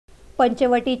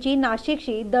पंचवटीची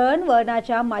नाशिकशी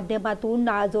दळणवळणाच्या माध्यमातून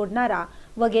नाळ जोडणारा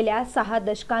व गेल्या 6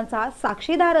 दशकांचा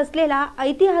साक्षीदार असलेला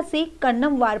ऐतिहासिक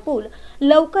कन्नमवार पूल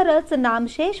लवकरच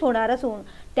नामशेष होणार असून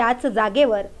त्याच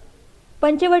जागेवर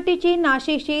पंचवटीची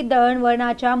नाशिकशी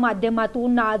दळणवळणाच्या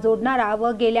माध्यमातून नाळ जोडणारा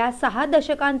व गेल्या 6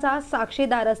 दशकांचा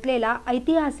साक्षीदार असलेला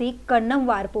ऐतिहासिक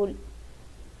कन्नमवार पूल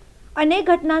अनेक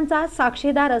घटनांचा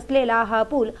साक्षीदार असलेला हा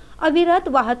पूल अविरत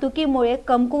वाहतुकीमुळे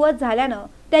कमकुवत झाल्यानं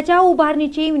त्याच्या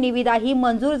उभारणीची निविदाही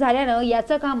मंजूर झाल्यानं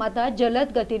याचं काम आता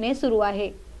जलद गतीने सुरू आहे।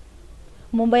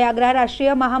 मुंबई आग्रा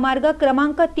राष्ट्रीय महामार्ग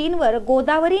क्रमांक 3 वर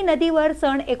गोदावरी नदीवर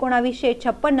सन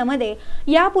 1956 मध्ये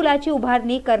या पुलाची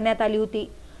उभारणी करण्यात आली होती।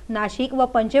 नाशिक व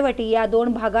पंचवटी या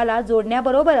 2 भागाला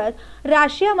जोडण्याबरोबरच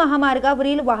राष्ट्रीय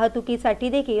महामार्गावरील वाहतुकीसाठी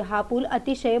देखील हा पूल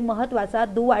अतिशय महत्त्वाचा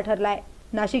दुवा ठरलाय।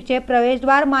 नाशिकचे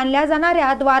प्रवेशद्वार मानल्या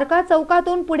जाणाऱ्या द्वारका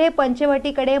चौकातून पुढे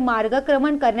पंचवटीकडे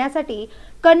मार्गक्रमण करण्यासाठी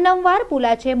कन्नमवार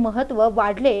पुलाचे महत्त्व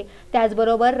वाढले।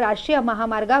 त्याचबरोबर राष्ट्रीय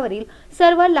महामार्गावरील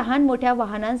सर्व लहान मोठ्या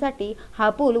वाहनांसाठी हा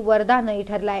पूल वरदानही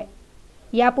ठरलाय।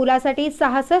 या पुलासाठी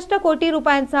 66 कोटी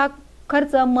रुपयांचा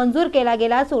खर्च मंजूर केला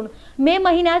गेला असून मे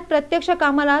महिन्यात प्रत्यक्ष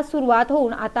कामाला सुरुवात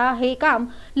होऊन आता हे काम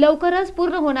लवकरच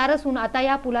पूर्ण होणार असून आता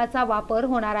या पुलाचा वापर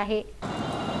होणार आहे।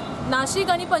 नाशिक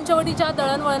आणि पंचवटीच्या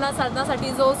दळणवळणा साधण्यासाठी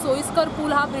जो सोयीस्कर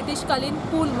पूल हा ब्रिटिशकालीन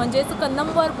पूल म्हणजेच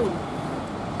कन्नमवार पूल,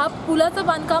 हा पुलाचं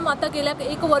बांधकाम आता गेल्या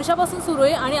 1 वर्षापासून सुरू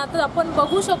आहे आणि आता आपण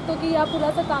बघू शकतो की या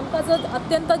पुलाचं कामकाज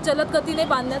अत्यंत जलद गतीने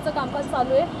बांधण्याचं कामकाज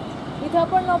चालू आहे। इथे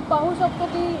आपण पाहू शकतो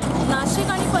की नाशिक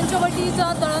आणि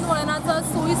पंचवटीचा दळणवळणाचा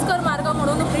सोयीस्कर मार्ग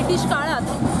म्हणून ब्रिटिश काळात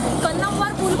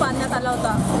कन्नमवार पूल बांधण्यात आला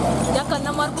होता। या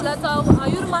कन्नमवार पुलाचा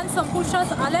आयुर्मान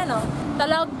संपुष्टात आल्यानं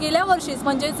त्याला गेल्या वर्षीच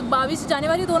म्हणजेच 22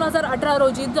 जानेवारी 2018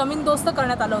 रोजी जमीनदोस्त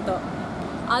करण्यात आलं होतं।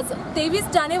 आज 23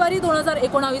 जानेवारी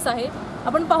 2019 आहे।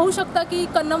 आपण पाहू शकता की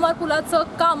कन्नमवार पुलाचं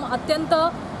काम अत्यंत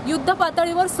युद्ध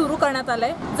पातळीवर सुरू करण्यात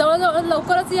आलंय। जवळजवळ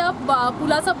लवकरच या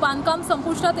पुलाचं बांधकाम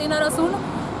संपुष्टात येणार असून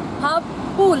हा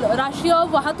पूल राष्ट्रीय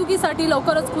वाहतुकीसाठी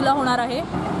लवकरच खुला होणार आहे।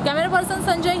 कॅमेरा पर्सन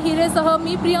संजय हिरेसह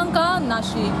मी प्रियंका,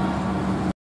 नाशिक।